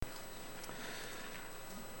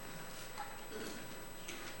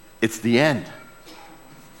it's the end.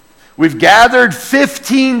 We've gathered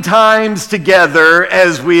 15 times together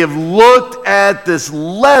as we have looked at this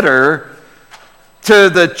letter to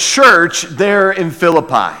the church there in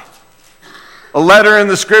Philippi. A letter in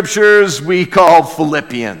the scriptures we call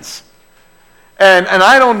Philippians. And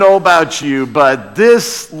I don't know about you, but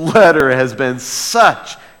this letter has been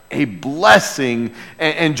such a blessing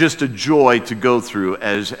and just a joy to go through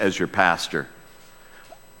as your pastor.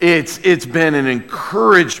 It's been an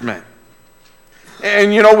encouragement.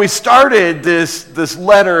 And we started this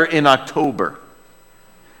letter in October.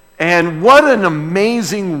 And what an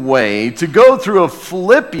amazing way to go through a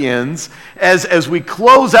Philippians as we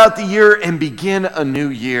close out the year and begin a new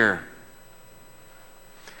year.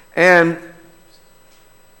 And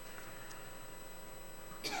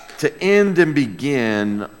to end and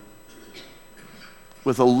begin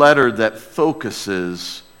with a letter that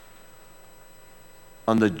focuses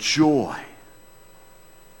on the joy,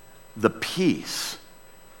 the peace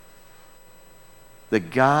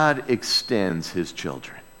that God extends His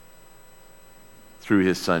children through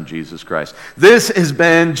His Son, Jesus Christ. This has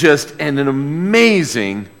been just an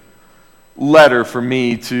amazing letter for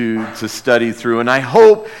me to study through. And I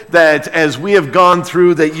hope that as we have gone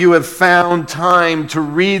through, that you have found time to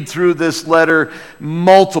read through this letter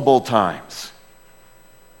multiple times.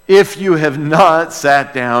 If you have not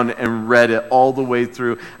sat down and read it all the way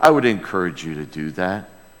through, I would encourage you to do that.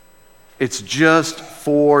 It's just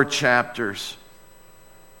 4 chapters.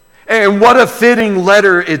 And what a fitting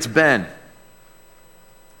letter it's been.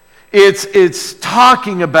 It's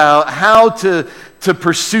talking about how to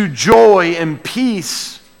pursue joy and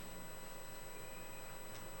peace.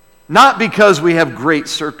 Not because we have great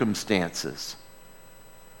circumstances,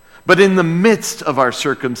 but in the midst of our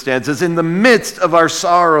circumstances, in the midst of our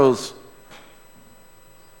sorrows,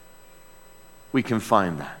 we can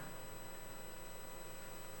find that.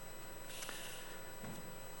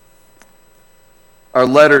 Our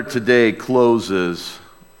letter today closes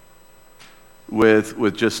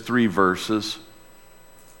with just 3 verses.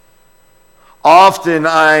 Often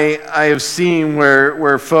I have seen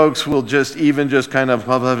where folks will just kind of,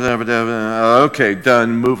 okay,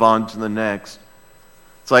 done, move on to the next.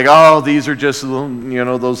 It's like, oh, these are just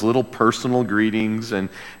little, those little personal greetings and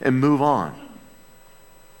move on.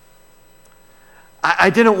 I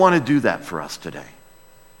didn't want to do that for us today.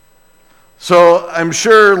 So I'm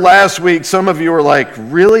sure last week some of you were like,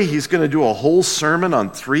 really? He's going to do a whole sermon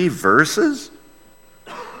on 3 verses?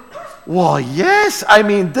 Well, yes. I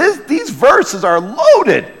mean, these verses are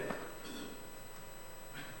loaded.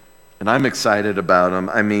 And I'm excited about them.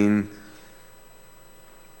 I mean,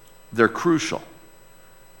 they're crucial.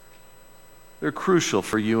 They're crucial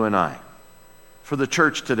for you and I, for the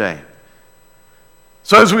church today.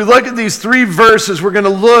 So as we look at these 3 verses, we're going to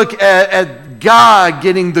look at God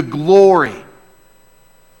getting the glory.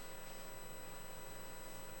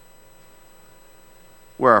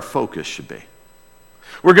 Where our focus should be.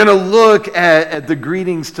 We're going to look at the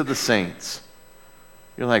greetings to the saints.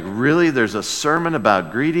 You're like, really? There's a sermon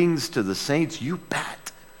about greetings to the saints? You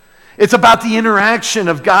bet. It's about the interaction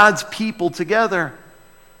of God's people together.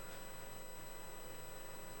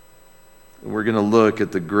 And we're going to look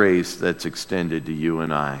at the grace that's extended to you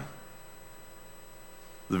and I.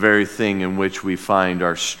 The very thing in which we find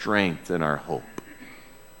our strength and our hope.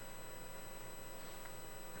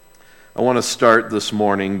 I want to start this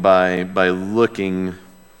morning by looking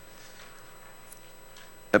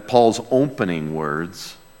at Paul's opening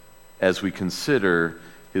words as we consider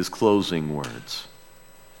his closing words.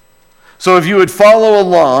 So if you would follow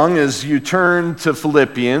along as you turn to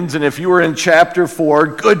Philippians, and if you were in chapter 4,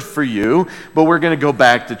 good for you, but we're going to go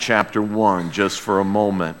back to chapter 1 just for a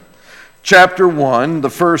moment. Chapter 1, the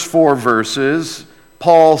first 4 verses,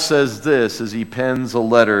 Paul says this as he pens a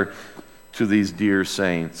letter to these dear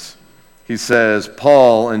saints. He says,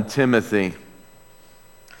 Paul and Timothy,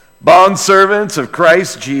 bondservants of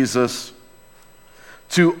Christ Jesus,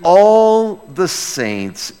 to all the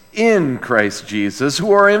saints in Christ Jesus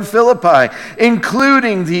who are in Philippi,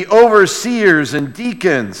 including the overseers and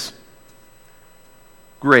deacons,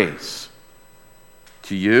 grace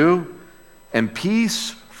to you and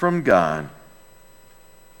peace from God,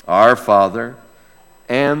 our Father,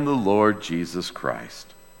 and the Lord Jesus Christ.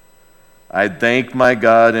 I thank my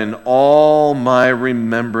God in all my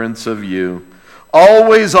remembrance of you,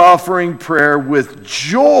 always offering prayer with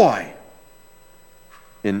joy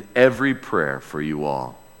in every prayer for you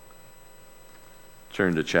all.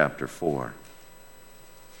 Turn to chapter 4.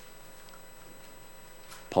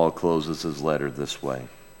 Paul closes his letter this way.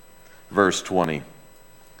 Verse 20.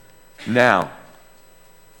 Now,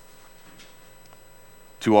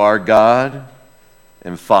 to our God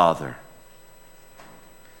and Father.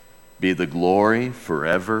 Be the glory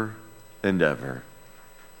forever and ever.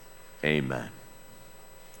 Amen.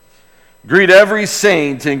 Greet every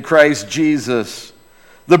saint in Christ Jesus.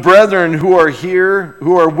 The brethren who are here,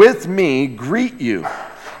 who are with me, greet you.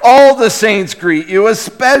 All the saints greet you,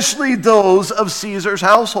 especially those of Caesar's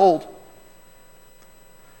household.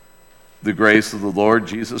 The grace of the Lord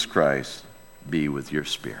Jesus Christ be with your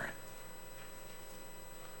spirit.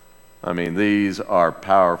 I mean, these are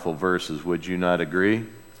powerful verses. Would you not agree?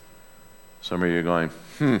 Some of you are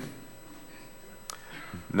going,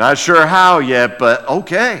 not sure how yet, but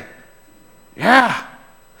okay. Yeah.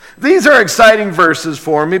 These are exciting verses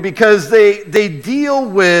for me because they deal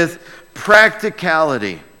with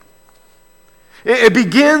practicality. It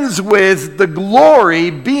begins with the glory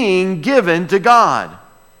being given to God.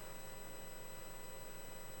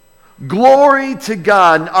 Glory to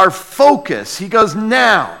God, our focus. He goes,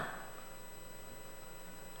 now,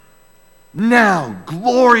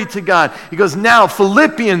 glory to God. He goes, now,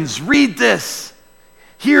 Philippians, read this.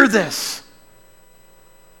 Hear this.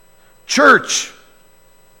 Church,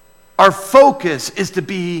 our focus is to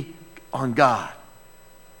be on God.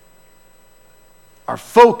 Our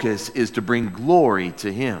focus is to bring glory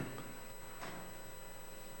to Him.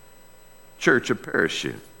 Church of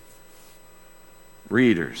Parachute,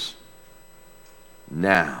 readers,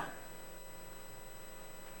 now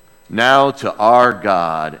to our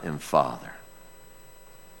God and Father.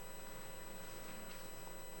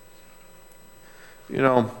 You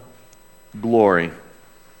know, glory.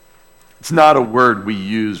 It's not a word we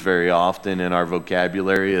use very often in our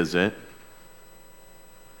vocabulary, is it?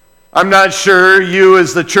 I'm not sure you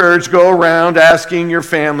as the church go around asking your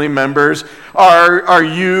family members, are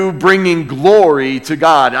you bringing glory to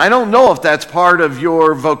God? I don't know if that's part of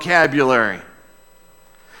your vocabulary.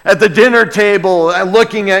 At the dinner table,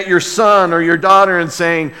 looking at your son or your daughter and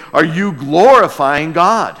saying, are you glorifying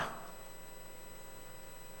God?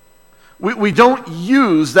 We don't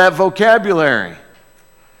use that vocabulary.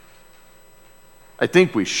 I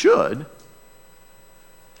think we should.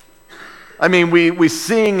 I mean, we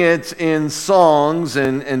sing it in songs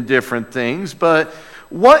and different things, but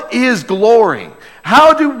what is glory?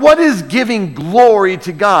 What is giving glory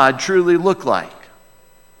to God truly look like?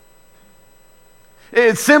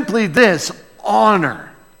 It's simply this: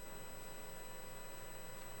 honor.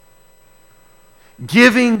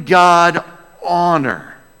 Giving God honor.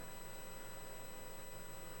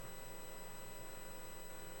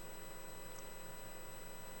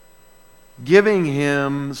 Giving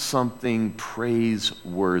Him something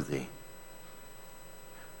praiseworthy.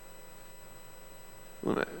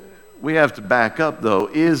 We have to back up, though.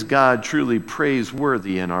 Is God truly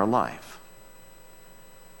praiseworthy in our life?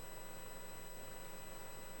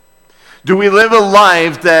 Do we live a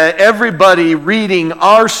life that everybody reading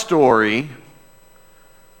our story,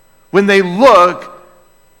 when they look,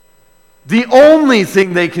 the only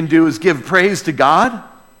thing they can do is give praise to God?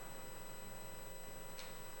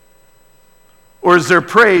 Or is their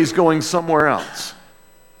praise going somewhere else?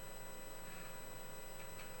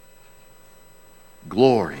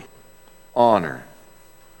 Glory, honor.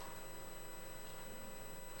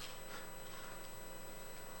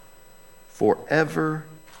 Forever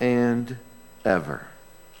and ever.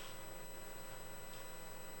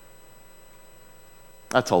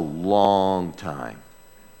 That's a long time.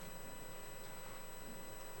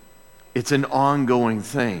 It's an ongoing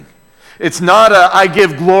thing. It's not I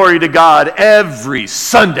give glory to God every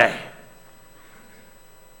Sunday.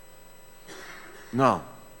 No.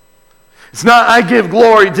 It's not I give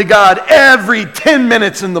glory to God every 10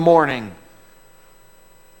 minutes in the morning.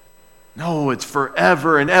 No, it's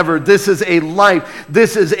forever and ever. This is a life.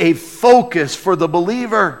 This is a focus for the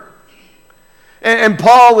believer. And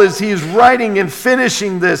Paul, as he's writing and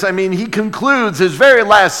finishing this, I mean, he concludes his very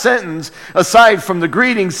last sentence, aside from the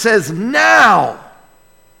greeting, says, now.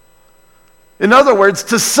 In other words,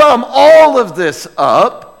 to sum all of this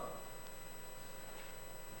up,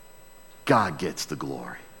 God gets the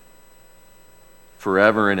glory.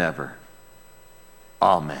 Forever and ever.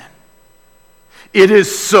 Amen. It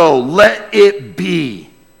is so. Let it be.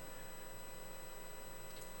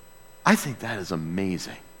 I think that is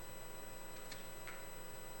amazing.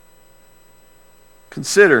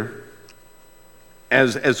 Consider,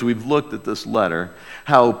 as we've looked at this letter,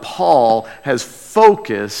 how Paul has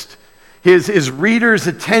focused his readers'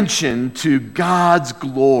 attention to God's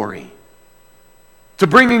glory, to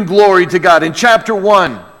bringing glory to God. In chapter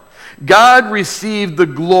 1, God received the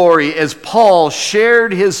glory as Paul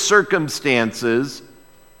shared his circumstances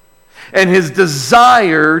and his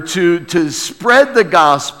desire to spread the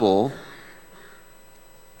gospel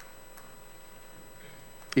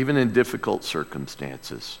even in difficult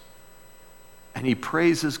circumstances. And he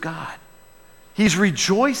praises God. He's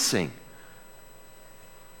rejoicing.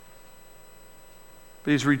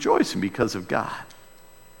 But he's rejoicing because of God,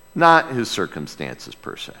 not his circumstances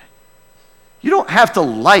per se. You don't have to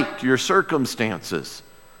like your circumstances.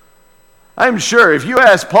 I'm sure if you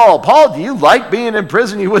asked Paul, do you like being in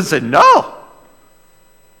prison? He would say, no.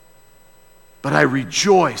 But I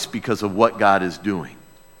rejoice because of what God is doing.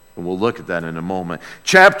 And we'll look at that in a moment.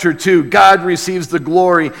 Chapter 2, God receives the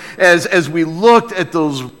glory. As we looked at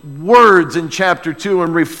those words in chapter 2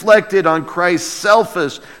 and reflected on Christ's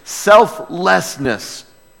selflessness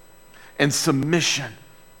and submission.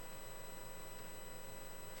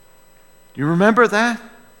 Do you remember that?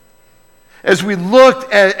 As we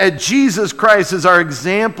looked at Jesus Christ as our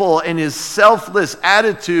example and his selfless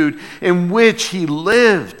attitude in which he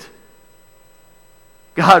lived,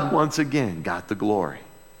 God once again got the glory.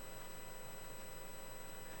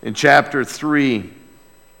 In chapter 3,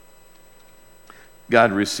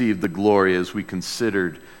 God received the glory as we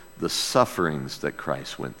considered the sufferings that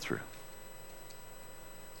Christ went through.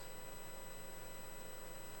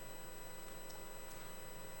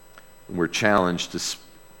 We're challenged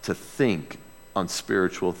to think on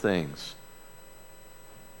spiritual things.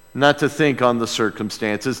 Not to think on the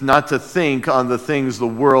circumstances, not to think on the things the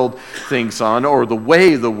world thinks on or the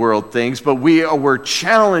way the world thinks, but we're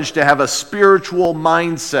challenged to have a spiritual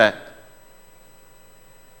mindset.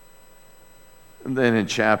 And then in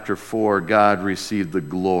chapter 4, God received the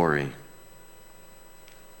glory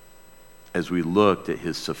as we looked at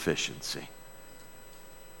his sufficiency.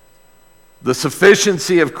 The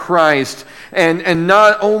sufficiency of Christ, and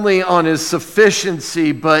not only on his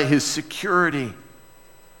sufficiency, but his security.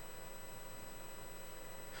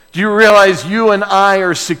 Do you realize you and I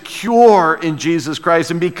are secure in Jesus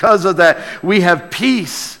Christ, and because of that, we have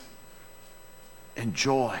peace and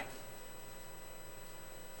joy.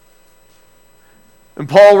 And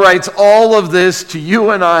Paul writes all of this to you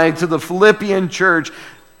and I, to the Philippian church,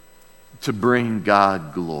 to bring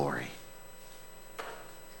God glory.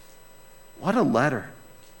 What a letter.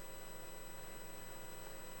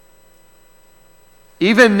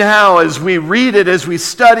 Even now, as we read it, as we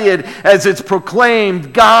study it, as it's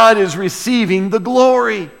proclaimed, God is receiving the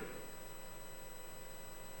glory.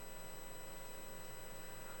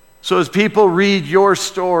 So as people read your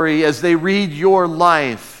story, as they read your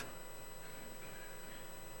life,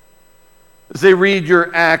 as they read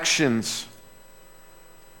your actions,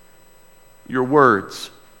 your words,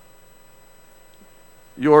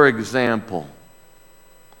 your example,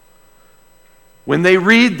 when they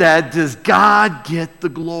read that, does God get the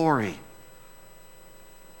glory?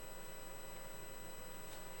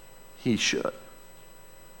 He should.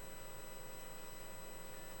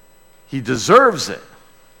 He deserves it.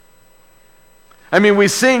 I mean, we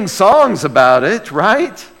sing songs about it,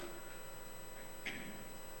 right?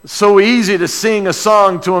 It's so easy to sing a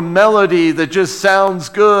song to a melody that just sounds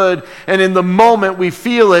good, and in the moment we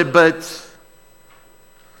feel it, but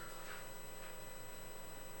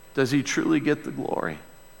does he truly get the glory?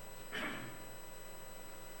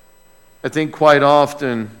 I think quite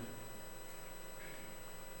often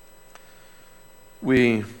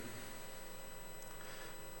we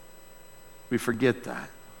forget that.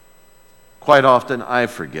 Quite often I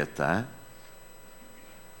forget that.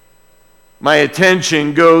 My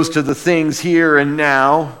attention goes to the things here and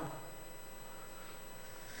now.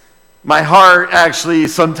 My heart actually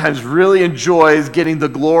sometimes really enjoys getting the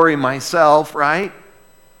glory myself, right?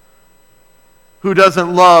 Who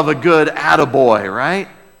doesn't love a good attaboy, right?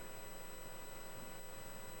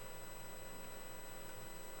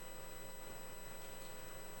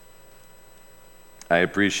 I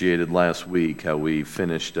appreciated last week how we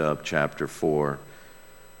finished up chapter 4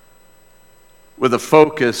 with a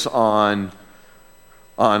focus on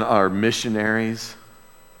our missionaries,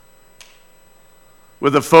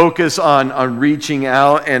 with a focus on reaching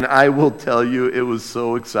out, and I will tell you, it was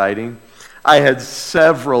so exciting. I had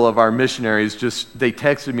several of our missionaries they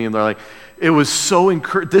texted me and they're like, it was so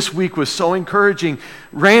this week was so encouraging.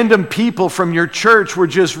 Random people from your church were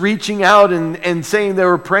just reaching out and saying they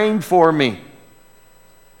were praying for me.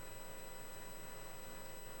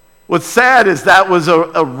 What's sad is that was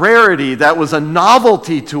a rarity, that was a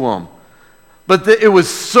novelty to them. But it was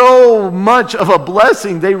so much of a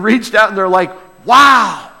blessing. They reached out and they're like,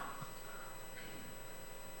 wow.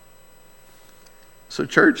 So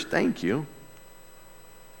church, thank you.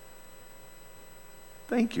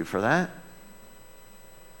 Thank you for that.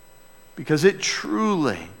 Because it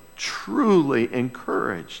truly, truly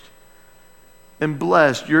encouraged and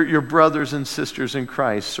blessed your brothers and sisters in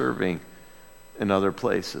Christ serving in other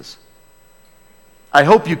places. I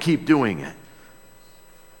hope you keep doing it.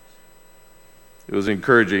 It was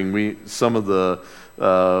encouraging. Some of the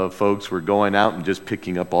folks were going out and just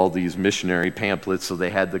picking up all these missionary pamphlets, so they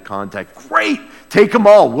had the contact. Great! Take them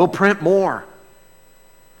all. We'll print more.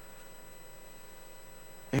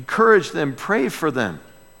 Encourage them. Pray for them.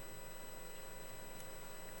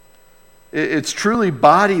 It's truly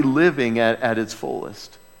body living at its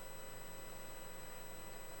fullest.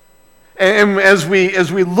 And as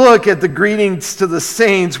we look at the greetings to the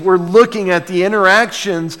saints, we're looking at the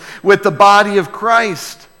interactions with the body of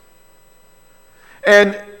Christ.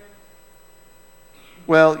 And,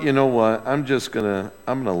 well, you know what? I'm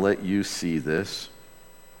gonna let you see this.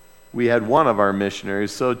 We had one of our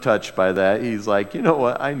missionaries so touched by that, he's like, you know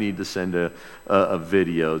what? I need to send a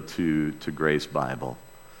video to Grace Bible.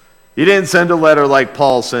 He didn't send a letter like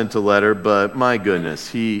Paul sent a letter, but my goodness,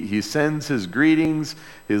 he sends his greetings,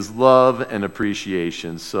 his love, and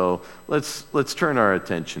appreciation. So let's turn our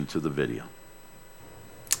attention to the video.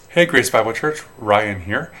 Hey, Grace Bible Church, Ryan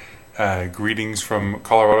here. Greetings from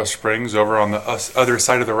Colorado Springs over on the other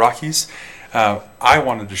side of the Rockies. I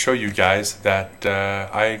wanted to show you guys that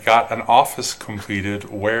I got an office completed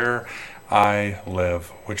where I live,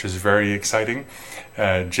 which is very exciting.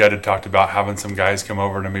 Jed had talked about having some guys come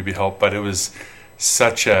over to maybe help, but it was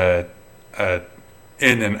such a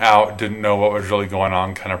in and out, didn't know what was really going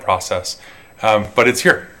on kind of process. But it's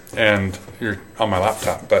here, and you're on my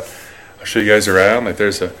laptop, but I'll show you guys around. Like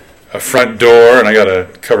there's a front door, and I got a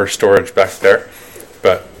cover storage back there,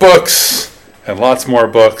 but books and lots more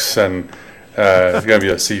books, and there's going to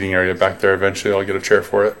be a seating area back there eventually. I'll get a chair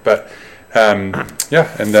for it, but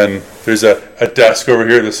yeah, and then there's a desk over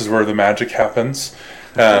here. This is where the magic happens.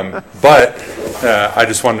 But I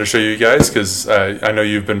just wanted to show you guys because I know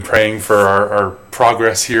you've been praying for our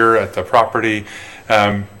progress here at the property.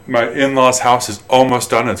 My in-laws' house is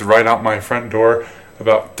almost done. It's right out my front door,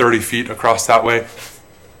 about 30 feet across that way.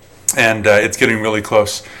 And it's getting really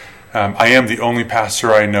close. I am the only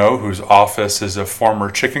pastor I know whose office is a former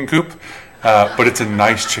chicken coop, but it's a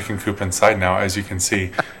nice chicken coop inside now, as you can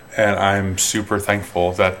see. And I'm super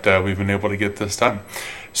thankful that we've been able to get this done.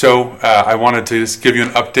 So I wanted to just give you an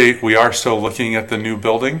update. We are still looking at the new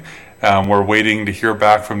building. We're waiting to hear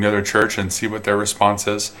back from the other church and see what their response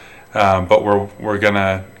is. But we're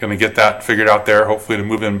gonna get that figured out there. Hopefully to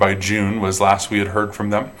move in by June was last we had heard from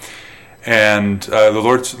them. And the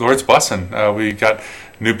Lord's blessing. We got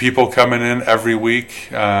new people coming in every week.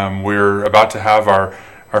 We're about to have our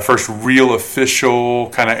first real official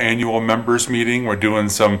kind of annual members meeting. We're doing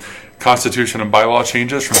some constitution and bylaw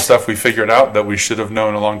changes from stuff we figured out that we should have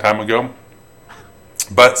known a long time ago.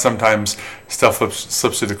 But sometimes stuff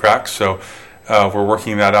slips through the cracks. So we're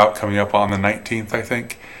working that out coming up on the 19th, I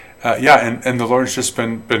think. And the Lord's just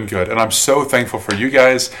been good. And I'm so thankful for you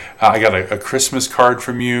guys. I got a Christmas card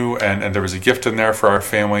from you, and there was a gift in there for our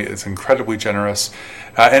family. It's incredibly generous.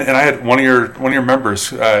 And I had one of your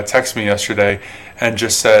members text me yesterday and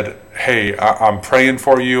just said, hey, I'm praying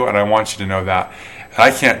for you, and I want you to know that. And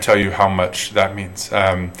I can't tell you how much that means.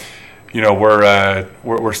 We're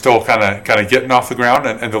still kind of getting off the ground,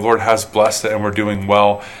 and the Lord has blessed it, and we're doing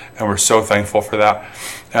well, and we're so thankful for that.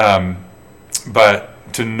 But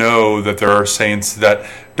to know that there are saints that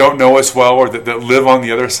don't know us well, or that live on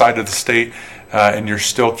the other side of the state, and you're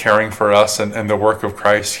still caring for us and the work of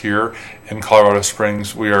Christ here in Colorado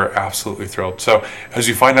Springs, we are absolutely thrilled. So as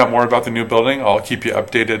you find out more about the new building, I'll keep you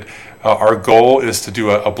updated. Our goal is to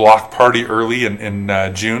do a block party early in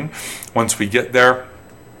June once we get there,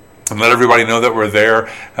 and let everybody know that we're there.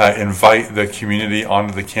 Invite the community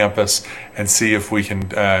onto the campus and see if we can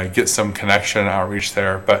get some connection and outreach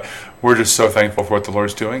there. But we're just so thankful for what the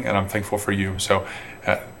Lord's doing, and I'm thankful for you. So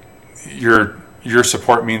your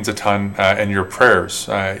support means a ton, and your prayers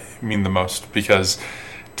mean the most, because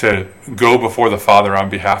to go before the Father on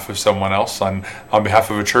behalf of someone else, on behalf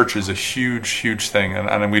of a church, is a huge, huge thing,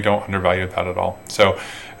 and we don't undervalue that at all. So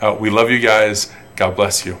we love you guys. God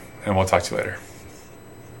bless you, and we'll talk to you later.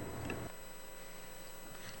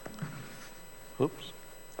 Oops.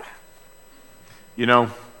 You know,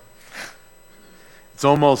 it's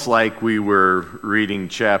almost like we were reading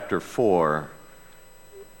chapter 4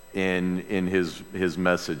 in his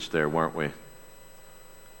message there, weren't we?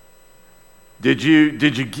 Did you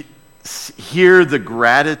hear the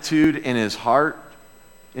gratitude in his heart,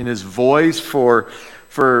 in his voice for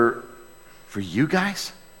you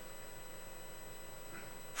guys?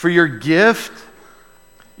 For your gift,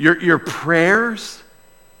 your prayers?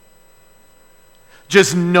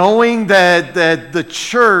 Just knowing that the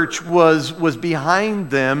church was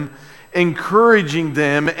behind them, encouraging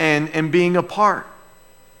them, and being a part.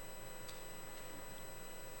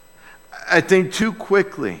 I think too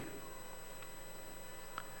quickly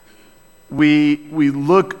we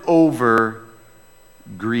look over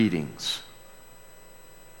greetings.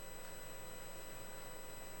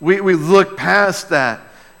 We look past that.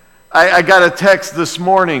 I got a text this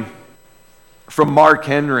morning from Mark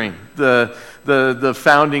Henry, the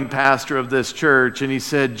founding pastor of this church, and he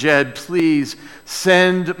said, Jed, please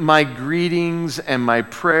send my greetings and my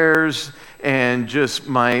prayers and just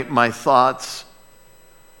my thoughts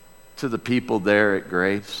to the people there at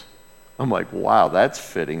Grace. I'm like, wow, that's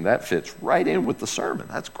fitting. That fits right in with the sermon.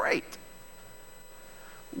 That's great.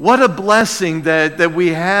 What a blessing that we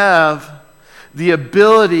have the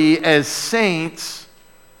ability as saints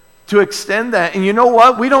to extend that. And you know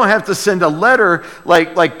what? We don't have to send a letter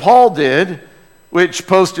like Paul did, which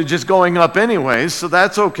postage is going up anyways, so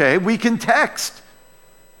that's okay. We can text.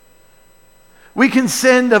 We can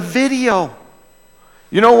send a video.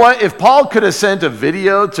 You know what? If Paul could have sent a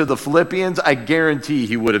video to the Philippians, I guarantee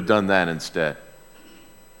he would have done that instead.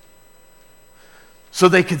 So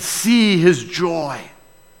they could see his joy.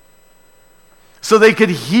 So they could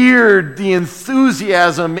hear the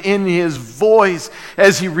enthusiasm in his voice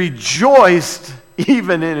as he rejoiced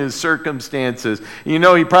even in his circumstances. You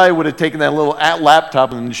know, he probably would have taken that little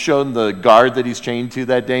laptop and shown the guard that he's chained to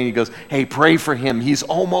that day, and he goes, hey, pray for him. He's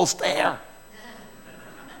almost there.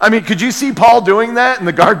 I mean, could you see Paul doing that? And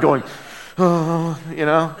the guard going, oh, you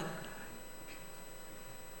know?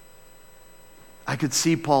 I could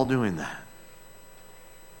see Paul doing that.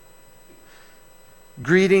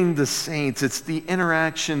 Greeting the saints, it's the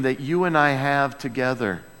interaction that you and I have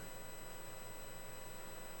together.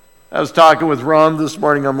 I was talking with Ron this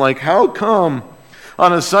morning. I'm like, how come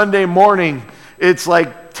on a Sunday morning it's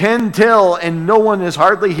like 10 till and no one is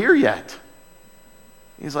hardly here yet?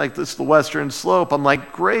 He's like, this is the Western Slope. I'm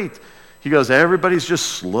like, great. He goes, everybody's just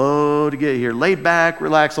slow to get here. Lay back,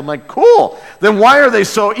 relax. I'm like, cool. Then why are they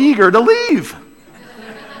so eager to leave?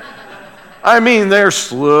 I mean, they're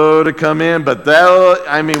slow to come in, but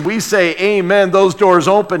we say amen, those doors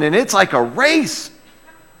open, and it's like a race.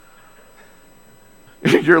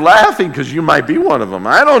 You're laughing because you might be one of them.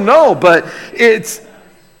 I don't know, but it's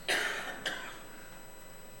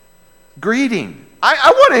greeting.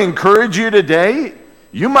 I want to encourage you today.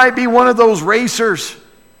 You might be one of those racers.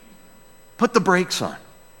 Put the brakes on.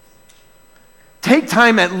 Take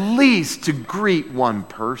time at least to greet one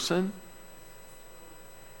person.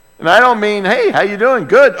 And I don't mean, hey, how you doing?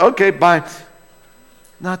 Good. Okay, bye.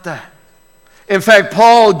 Not that. In fact,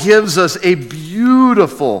 Paul gives us a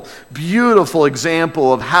beautiful, beautiful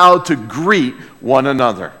example of how to greet one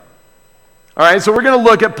another. All right, so we're going to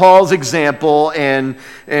look at Paul's example and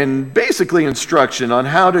basically instruction on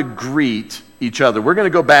how to greet each other. We're going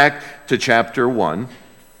to go back to chapter 1.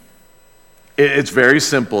 It's very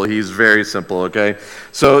simple. He's very simple, okay?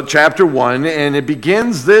 So chapter 1, and it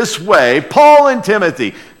begins this way. Paul and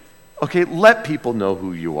Timothy. Okay, let people know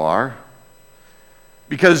who you are.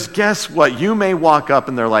 Because guess what? You may walk up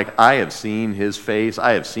and they're like, I have seen his face.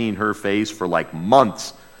 I have seen her face for like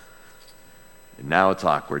months. And now it's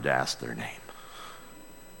awkward to ask their name.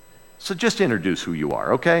 So just introduce who you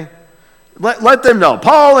are, okay? Let them know.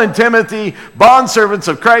 Paul and Timothy, bondservants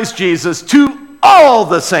of Christ Jesus, to all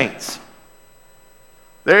the saints.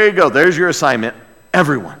 There you go. There's your assignment.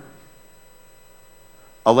 Everyone.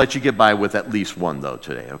 I'll let you get by with at least one, though,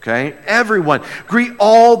 today, okay? Everyone. Greet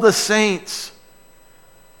all the saints.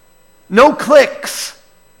 No cliques.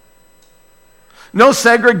 No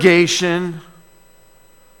segregation.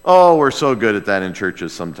 Oh, we're so good at that in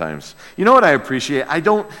churches sometimes. You know what I appreciate? I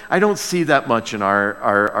don't see that much in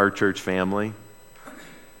our church family.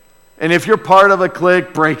 And if you're part of a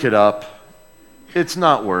clique, break it up. It's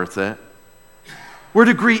not worth it. We're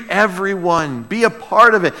to greet everyone. Be a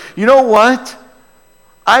part of it. You know what?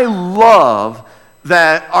 I love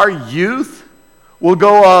that our youth will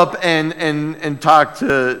go up and talk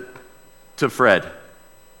to Fred.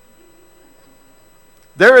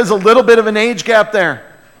 There is a little bit of an age gap there.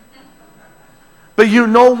 But you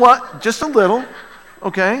know what? Just a little,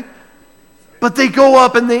 okay? But they go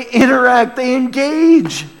up and they interact, they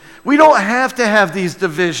engage. We don't have to have these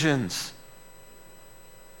divisions.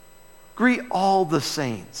 Greet all the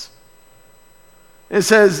saints. It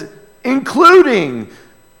says, including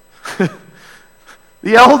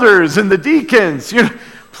the elders and the deacons.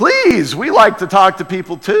 Please, we like to talk to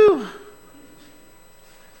people too.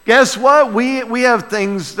 Guess what? We have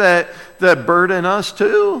things that burden us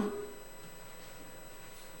too.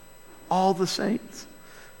 All the saints.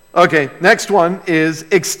 Okay, next one is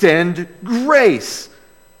extend grace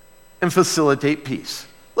and facilitate peace.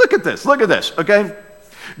 Look at this, okay?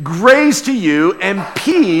 Grace to you and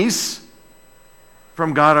peace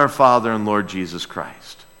from God our Father and Lord Jesus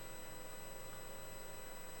Christ.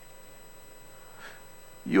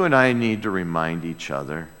 You and I need to remind each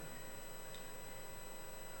other,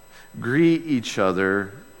 greet each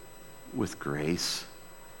other with grace.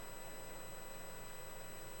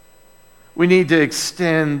 We need to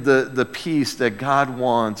extend the peace that God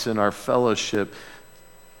wants in our fellowship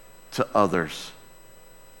to others.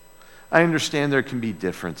 I understand there can be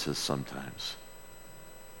differences sometimes.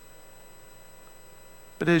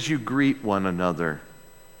 But as you greet one another,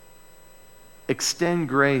 extend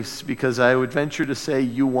grace, because I would venture to say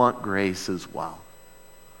you want grace as well.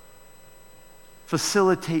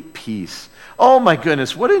 Facilitate peace. Oh my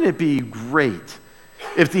goodness, wouldn't it be great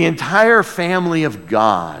if the entire family of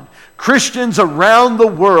God, Christians around the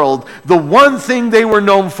world, the one thing they were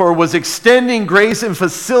known for was extending grace and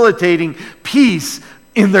facilitating peace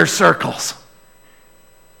in their circles.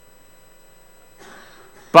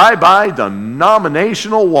 Bye-bye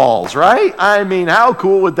denominational walls, right? I mean, how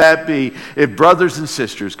cool would that be if brothers and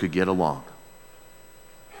sisters could get along?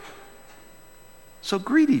 So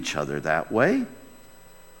greet each other that way.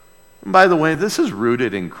 And by the way, this is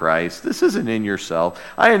rooted in Christ. This isn't in yourself.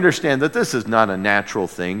 I understand that this is not a natural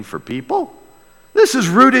thing for people. This is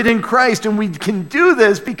rooted in Christ, and we can do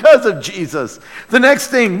this because of Jesus. The next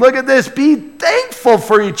thing, look at this. Be thankful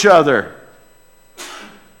for each other.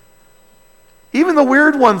 Even the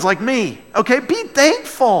weird ones like me, okay? Be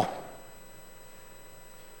thankful.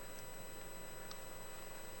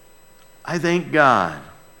 I thank God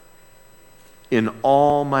in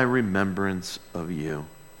all my remembrance of you.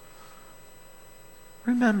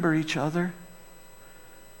 Remember each other.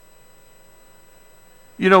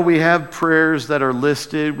 You know, we have prayers that are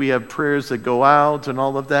listed. We have prayers that go out and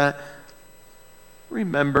all of that.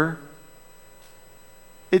 Remember.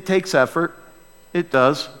 It takes effort. It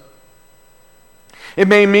does. It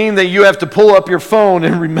may mean that you have to pull up your phone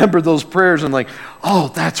and remember those prayers and oh,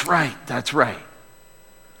 that's right, that's right.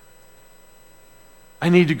 I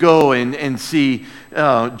need to go and see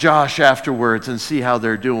Josh afterwards and see how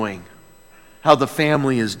they're doing, how the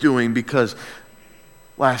family is doing, because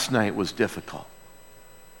last night was difficult.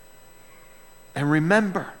 And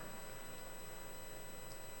remember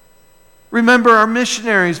our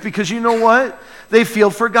missionaries, because you know what? They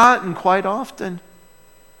feel forgotten quite often.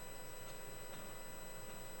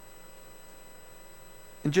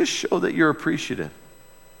 And just show that you're appreciative.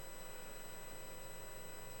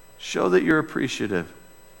 Show that you're appreciative.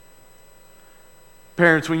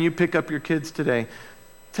 Parents, when you pick up your kids today,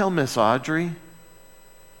 tell Miss Audrey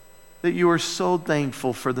that you are so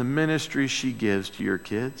thankful for the ministry she gives to your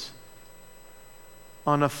kids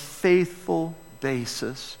on a faithful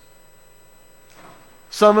basis.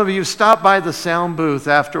 Some of you stop by the sound booth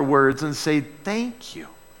afterwards and say, thank you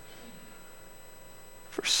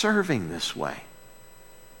for serving this way.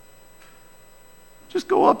 Just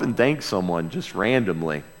go up and thank someone just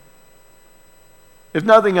randomly. If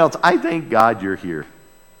nothing else, I thank God you're here.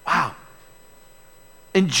 Wow.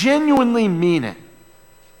 And genuinely mean it.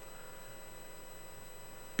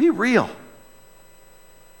 Be real.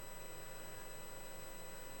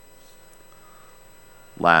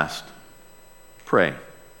 Last, pray.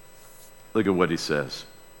 Look at what he says.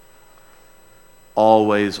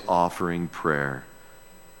 Always offering prayer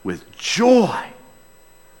with joy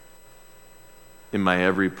in my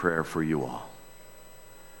every prayer for you all.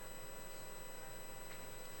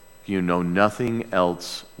 If you know nothing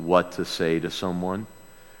else what to say to someone,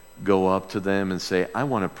 go up to them and say, I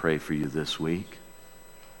want to pray for you this week.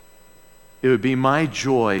 It would be my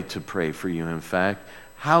joy to pray for you. In fact,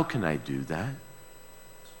 how can I do that?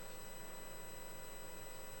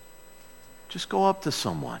 Just go up to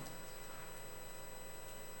someone.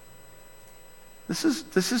 This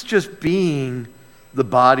is just being the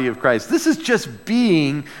body of Christ. This is just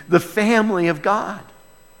being the family of God.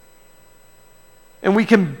 And we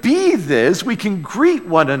can be this, we can greet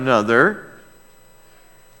one another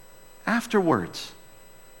afterwards.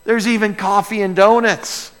 There's even coffee and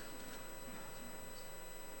donuts.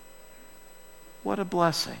 What a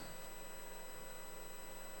blessing.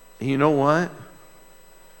 And you know what?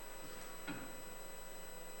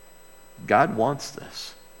 God wants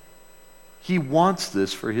this. He wants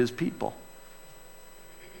this for his people.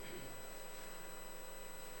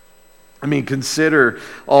 I mean, consider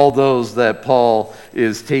all those that Paul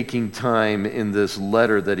is taking time in this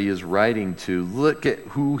letter that he is writing to. Look at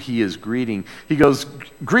who he is greeting. He goes,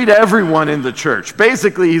 greet everyone in the church.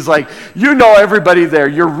 Basically, he's like, you know everybody there.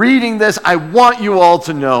 You're reading this. I want you all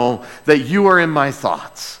to know that you are in my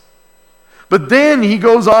thoughts. But then he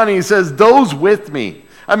goes on and he says, those with me.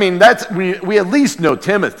 I mean, we at least know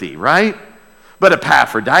Timothy, right? But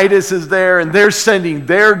Epaphroditus is there, and they're sending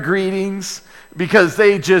their greetings because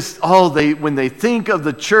when they think of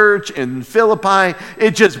the church in Philippi,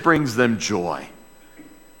 it just brings them joy.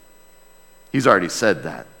 He's already said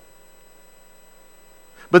that.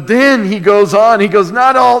 But then he goes on,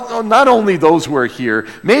 not only those who are here,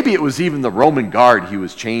 maybe it was even the Roman guard he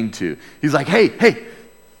was chained to. He's like, hey,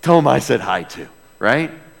 tell him I said hi to, right?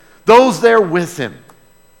 Those there with him,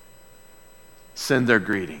 send their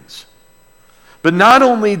greetings. But not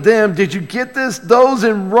only them, did you get this? Those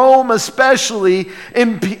in Rome, especially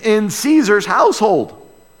in Caesar's household.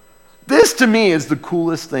 This to me is the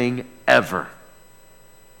coolest thing ever.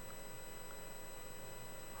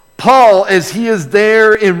 Paul, as he is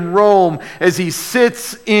there in Rome, as he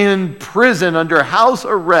sits in prison under house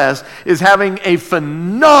arrest, is having a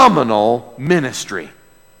phenomenal ministry.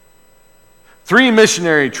 3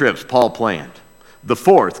 missionary trips Paul planned. The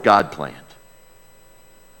 4th, God planned.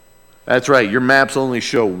 That's right, your maps only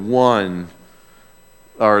show 1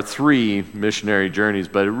 or 3 missionary journeys,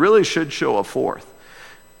 but it really should show a 4th.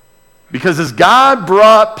 Because as God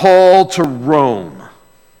brought Paul to Rome,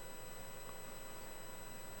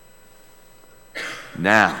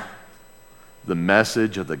 now, the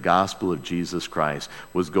message of the gospel of Jesus Christ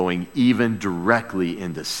was going even directly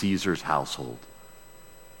into Caesar's household.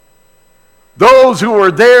 Those who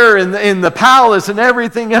were there in the palace and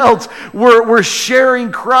everything else were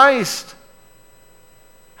sharing Christ.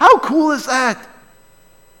 How cool is that?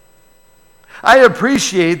 I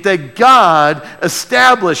appreciate that God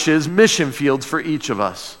establishes mission fields for each of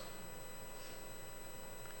us.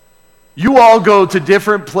 You all go to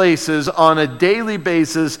different places on a daily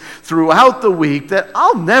basis throughout the week that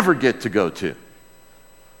I'll never get to go to.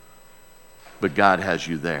 But God has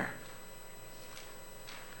you there.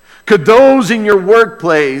 Could those in your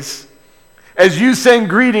workplace, as you send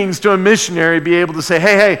greetings to a missionary, be able to say,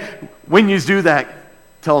 hey, when you do that,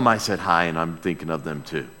 tell them I said hi and I'm thinking of them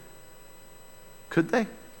too? Could they?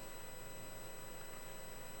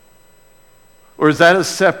 Or is that a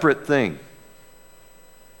separate thing?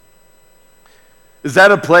 Is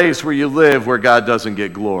that a place where you live where God doesn't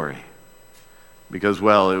get glory? Because,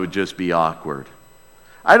 well, it would just be awkward.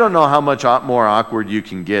 I don't know how much more awkward you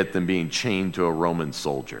can get than being chained to a Roman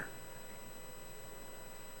soldier.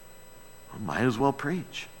 Well, might as well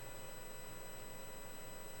preach.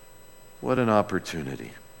 What an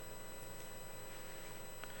opportunity.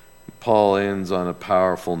 Paul ends on a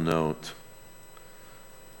powerful note.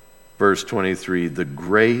 Verse 23, the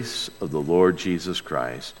grace of the Lord Jesus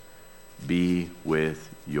Christ be with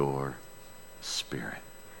your spirit.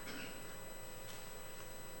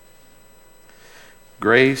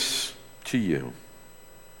 Grace to you.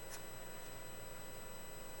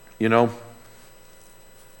 You know,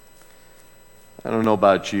 I don't know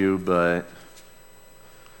about you, but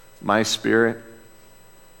my spirit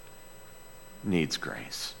needs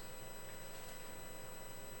grace.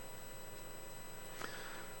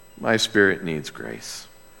 My spirit needs grace.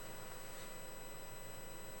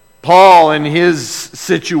 Paul, in his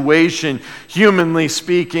situation, humanly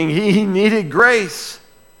speaking, he needed grace.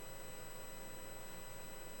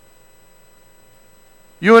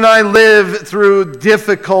 You and I live through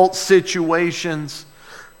difficult situations.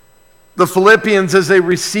 The Philippians, as they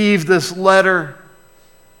received this letter,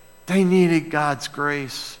 they needed God's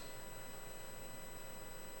grace.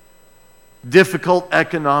 Difficult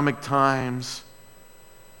economic times.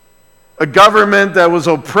 A government that was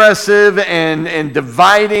oppressive and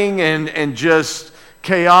dividing and just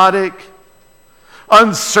chaotic.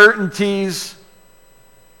 Uncertainties.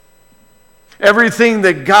 Everything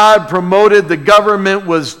that God promoted, the government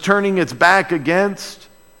was turning its back against.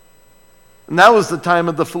 And that was the time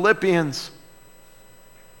of the Philippians.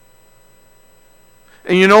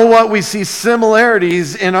 And you know what? We see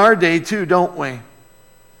similarities in our day too, don't we?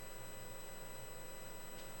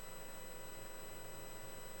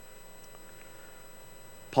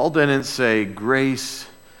 Paul didn't say, grace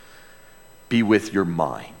be with your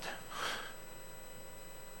mind.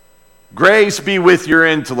 Grace be with your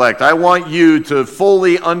intellect. I want you to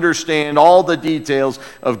fully understand all the details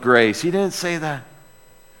of grace. He didn't say that.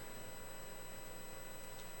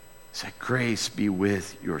 He said, grace be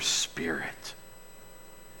with your spirit.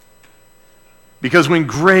 Because when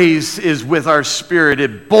grace is with our spirit,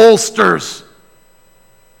 it bolsters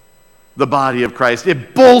the body of Christ.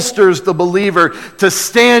 It bolsters the believer to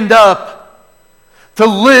stand up, to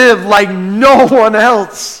live like no one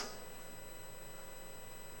else,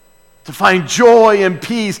 to find joy and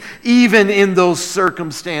peace even in those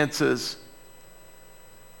circumstances,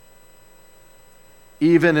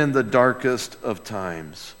 even in the darkest of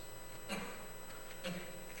times.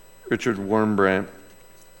 Richard Wurmbrand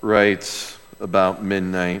writes about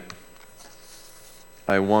midnight.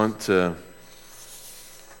 I want to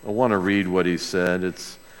read what he said.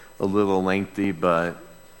 It's a little lengthy, but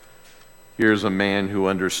here's a man who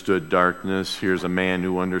understood darkness. Here's a man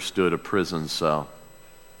who understood a prison cell.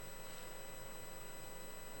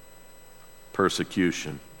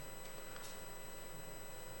 Persecution.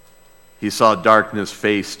 He saw darkness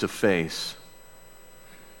face to face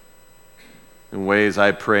in ways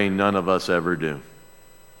I pray none of us ever do.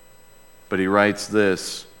 But he writes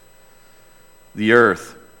this: the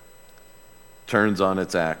earth turns on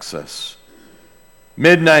its axis.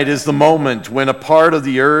 Midnight is the moment when a part of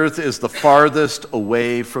the earth is the farthest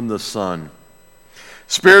away from the sun.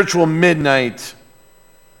 Spiritual midnight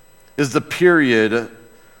is the period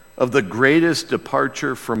of the greatest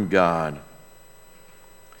departure from God.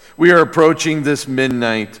 We are approaching this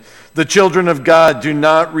midnight. The children of God do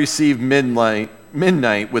not receive midnight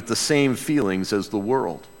with the same feelings as the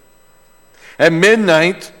world. At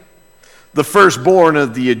midnight, the firstborn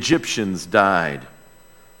of the Egyptians died,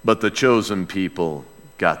 but the chosen people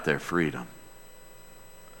got their freedom.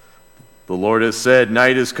 The Lord has said,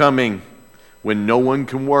 night is coming when no one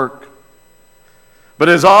can work. But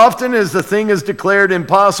as often as the thing is declared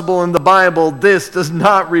impossible in the Bible, this does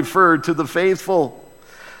not refer to the faithful.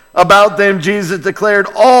 About them, Jesus declared,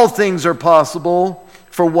 all things are possible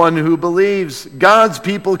for one who believes. God's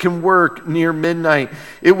people can work near midnight.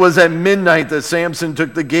 It was at midnight that Samson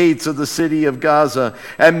took the gates of the city of Gaza.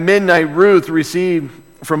 At midnight, Ruth received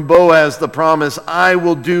from Boaz the promise, I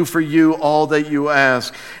will do for you all that you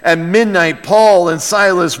ask. At midnight, Paul and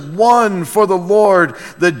Silas won for the Lord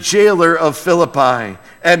the jailer of Philippi.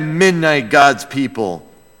 At midnight, God's people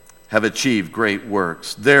have achieved great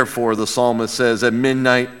works. Therefore, the psalmist says, at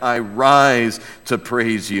midnight I rise to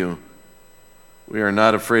praise you. We are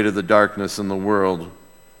not afraid of the darkness in the world.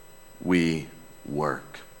 We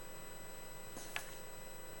work.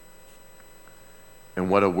 And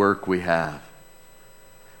what a work we have.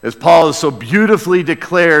 As Paul has so beautifully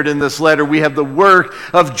declared in this letter, we have the work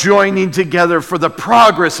of joining together for the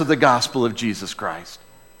progress of the gospel of Jesus Christ.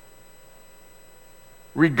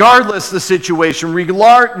 Regardless the situation,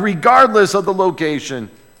 regardless of the location.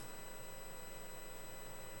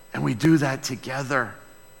 And we do that together.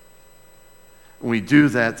 We do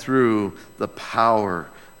that through the power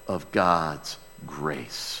of God's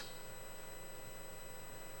grace.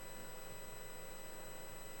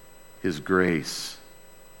 His grace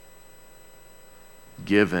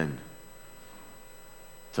given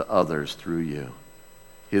to others through you.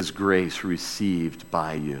 His grace received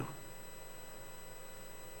by you.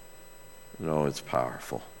 No, it's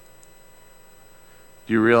powerful.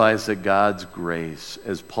 Do you realize that God's grace,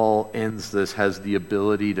 as Paul ends this, has the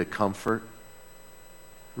ability to comfort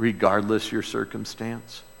regardless your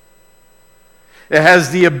circumstance? It has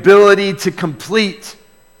the ability to complete.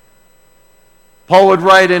 Paul would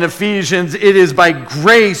write in Ephesians, it is by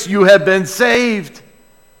grace you have been saved.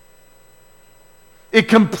 It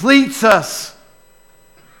completes us.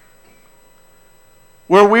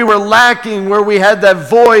 Where we were lacking, where we had that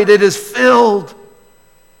void, it is filled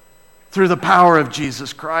through the power of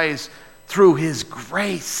Jesus Christ, through His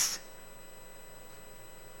grace.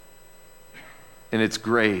 And it's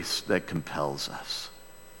grace that compels us.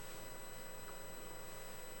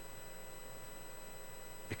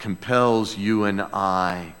 It compels you and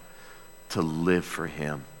I to live for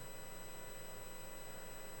Him.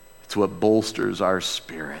 It's what bolsters our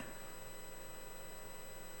spirit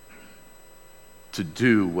to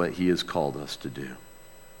do what He has called us to do.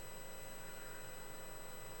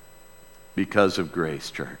 Because of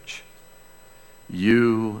grace, church,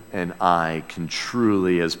 you and I can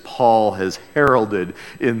truly, as Paul has heralded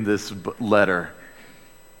in this letter,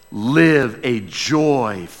 live a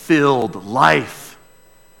joy-filled life.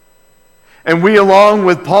 And we, along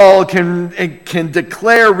with Paul, can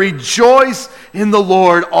declare, rejoice in the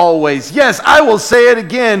Lord always. Yes, I will say it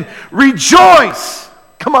again, rejoice.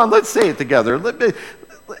 Come on, let's say it together.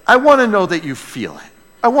 I want to know that you feel it.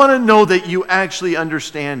 I want to know that you actually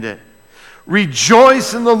understand it.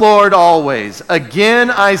 Rejoice in the Lord always. Again,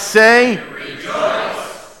 I say,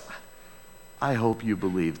 rejoice. I hope you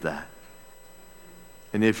believe that.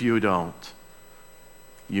 And if you don't,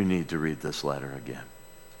 you need to read this letter again.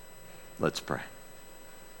 Let's pray.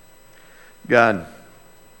 God,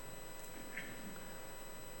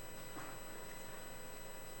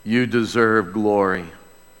 you deserve glory.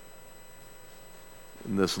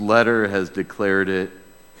 And this letter has declared it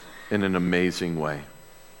in an amazing way.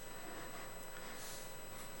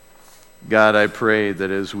 God, I pray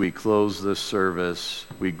that as we close this service,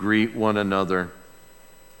 we greet one another.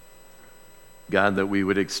 God, that we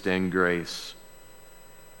would extend grace.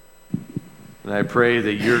 And I pray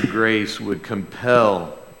that your grace would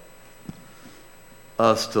compel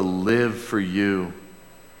us to live for you,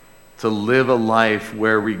 to live a life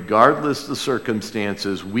where, regardless the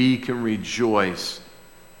circumstances, we can rejoice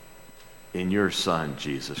in your Son,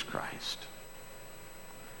 Jesus Christ.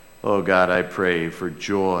 Oh God, I pray for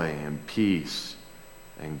joy and peace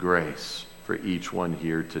and grace for each one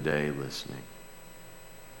here today listening.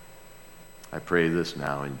 I pray this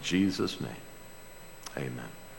now in Jesus' name. Amen.